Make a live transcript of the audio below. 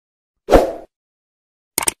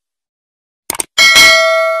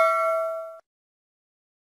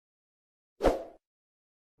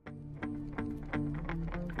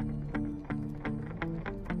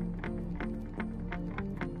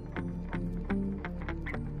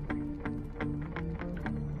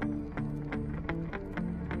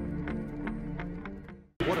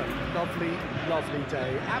lovely, lovely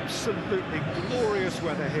day. Absolutely glorious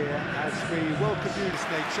weather here as we welcome you to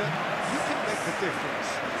nature. You can make the difference.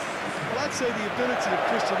 Well, I'd say the ability of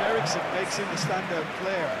Christian Eriksen makes him the standout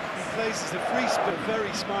player. He plays as a free but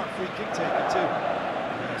very smart free kick taker too.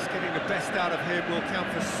 Yes, getting the best out of him will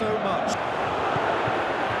count for so much.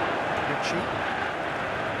 Ritchie.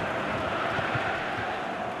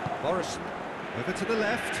 Morrison, over to the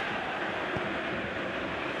left.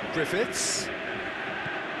 Griffiths.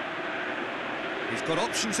 He's got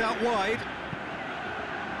options out wide.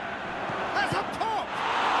 That's a pop!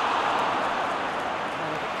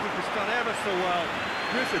 Oh, the keeper's done ever so well.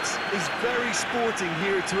 Griffiths is very sporting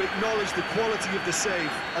here to acknowledge the quality of the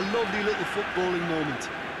save. A lovely little footballing moment.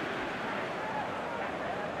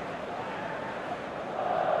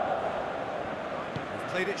 They've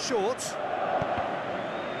played it short.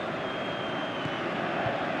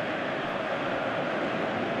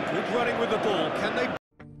 Good running with the ball. Can they...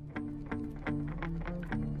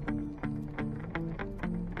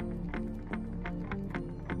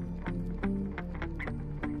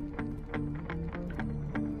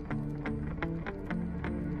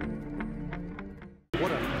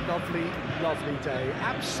 What a lovely, lovely day.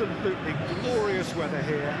 Absolutely glorious weather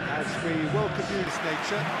here as we welcome you to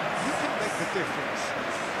nature. You can make the difference.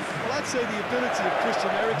 Well, I'd say the ability of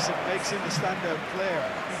Christian Eriksen makes him the standout player.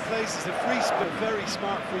 He plays as a free but very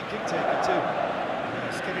smart free kick taker too.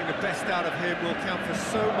 Yes, getting the best out of him will count for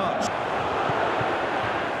so much.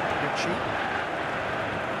 Ritchie.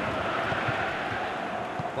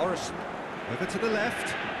 Morrison, over to the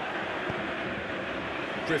left.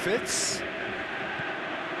 Griffiths.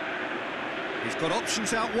 He's got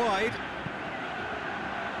options out wide.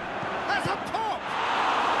 That's a pop!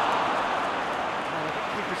 Oh, the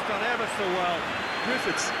keeper's done ever so well.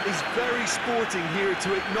 Griffiths is very sporting here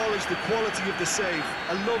to acknowledge the quality of the save.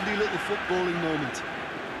 A lovely little footballing moment.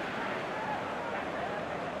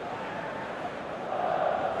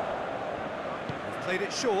 They've played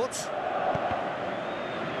it short.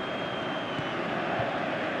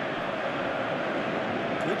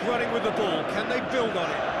 Good running with the ball. Can they build on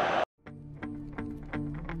it?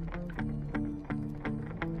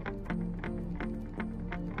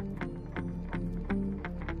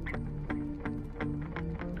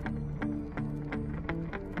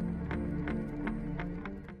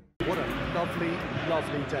 What a lovely,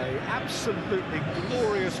 lovely day. Absolutely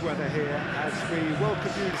glorious weather here as we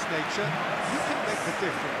welcome you to nature. You can make the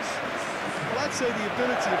difference. Well, I'd say the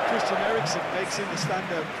ability of Christian Eriksen makes him the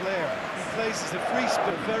standout player. He plays as a free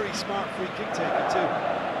but very smart free kick taker too.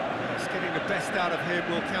 Yes, getting the best out of him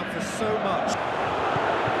will count for so much.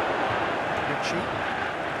 Ritchie.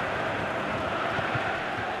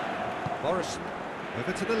 Morrison,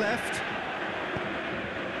 over to the left.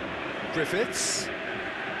 Griffiths.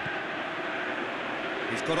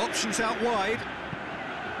 He's got options out wide.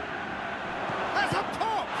 That's a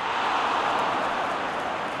pop!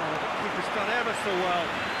 Oh, the keeper's done ever so well.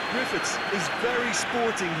 Griffiths is very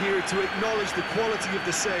sporting here to acknowledge the quality of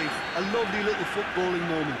the save. A lovely little footballing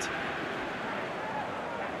moment.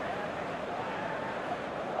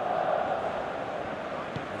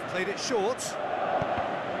 They've played it short.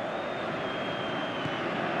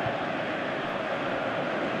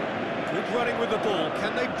 Good running with the ball.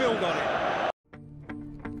 Can they build on it?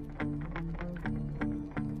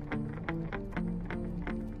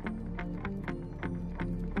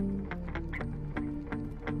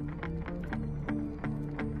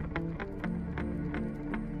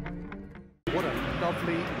 What a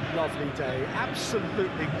lovely, lovely day.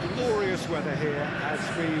 Absolutely glorious weather here as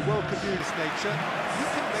we welcome you to nature. You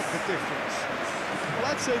can make the difference.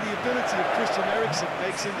 Well, I'd say the ability of Christian Eriksen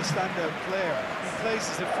makes him the standout player. He plays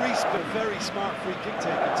as a free but very smart free kick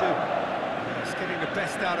taker too. Yes, getting the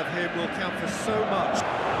best out of him will count for so much.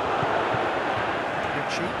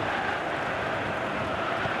 Ritchie.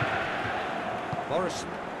 Morrison,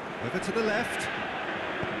 over to the left.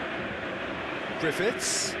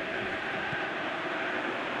 Griffiths.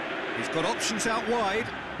 He's got options out wide.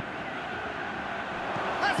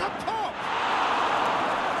 That's a pop!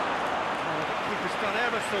 Oh, the keeper's done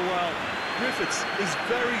ever so well. Griffiths is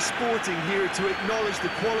very sporting here to acknowledge the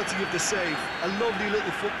quality of the save. A lovely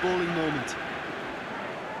little footballing moment.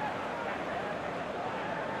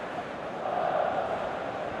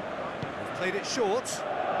 They've played it short.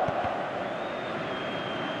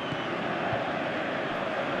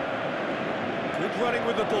 Good running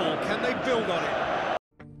with the ball. Can they build on it?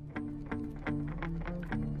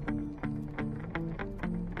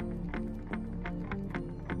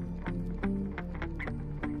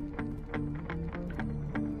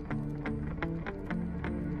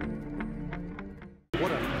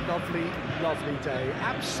 What a lovely lovely, lovely day.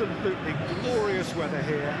 Absolutely glorious weather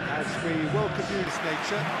here as we welcome you to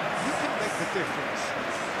nature. You can make the difference.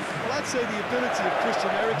 Well, I'd say the ability of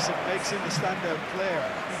Christian Eriksen makes him the standout player.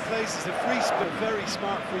 He plays as a free but very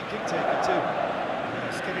smart free kick taker too.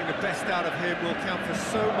 Yes, getting the best out of him will count for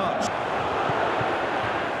so much.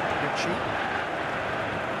 Ritchie.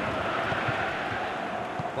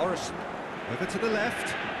 Morrison over to the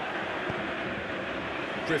left.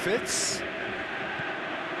 Griffiths.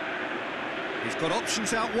 He's got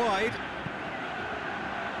options out wide.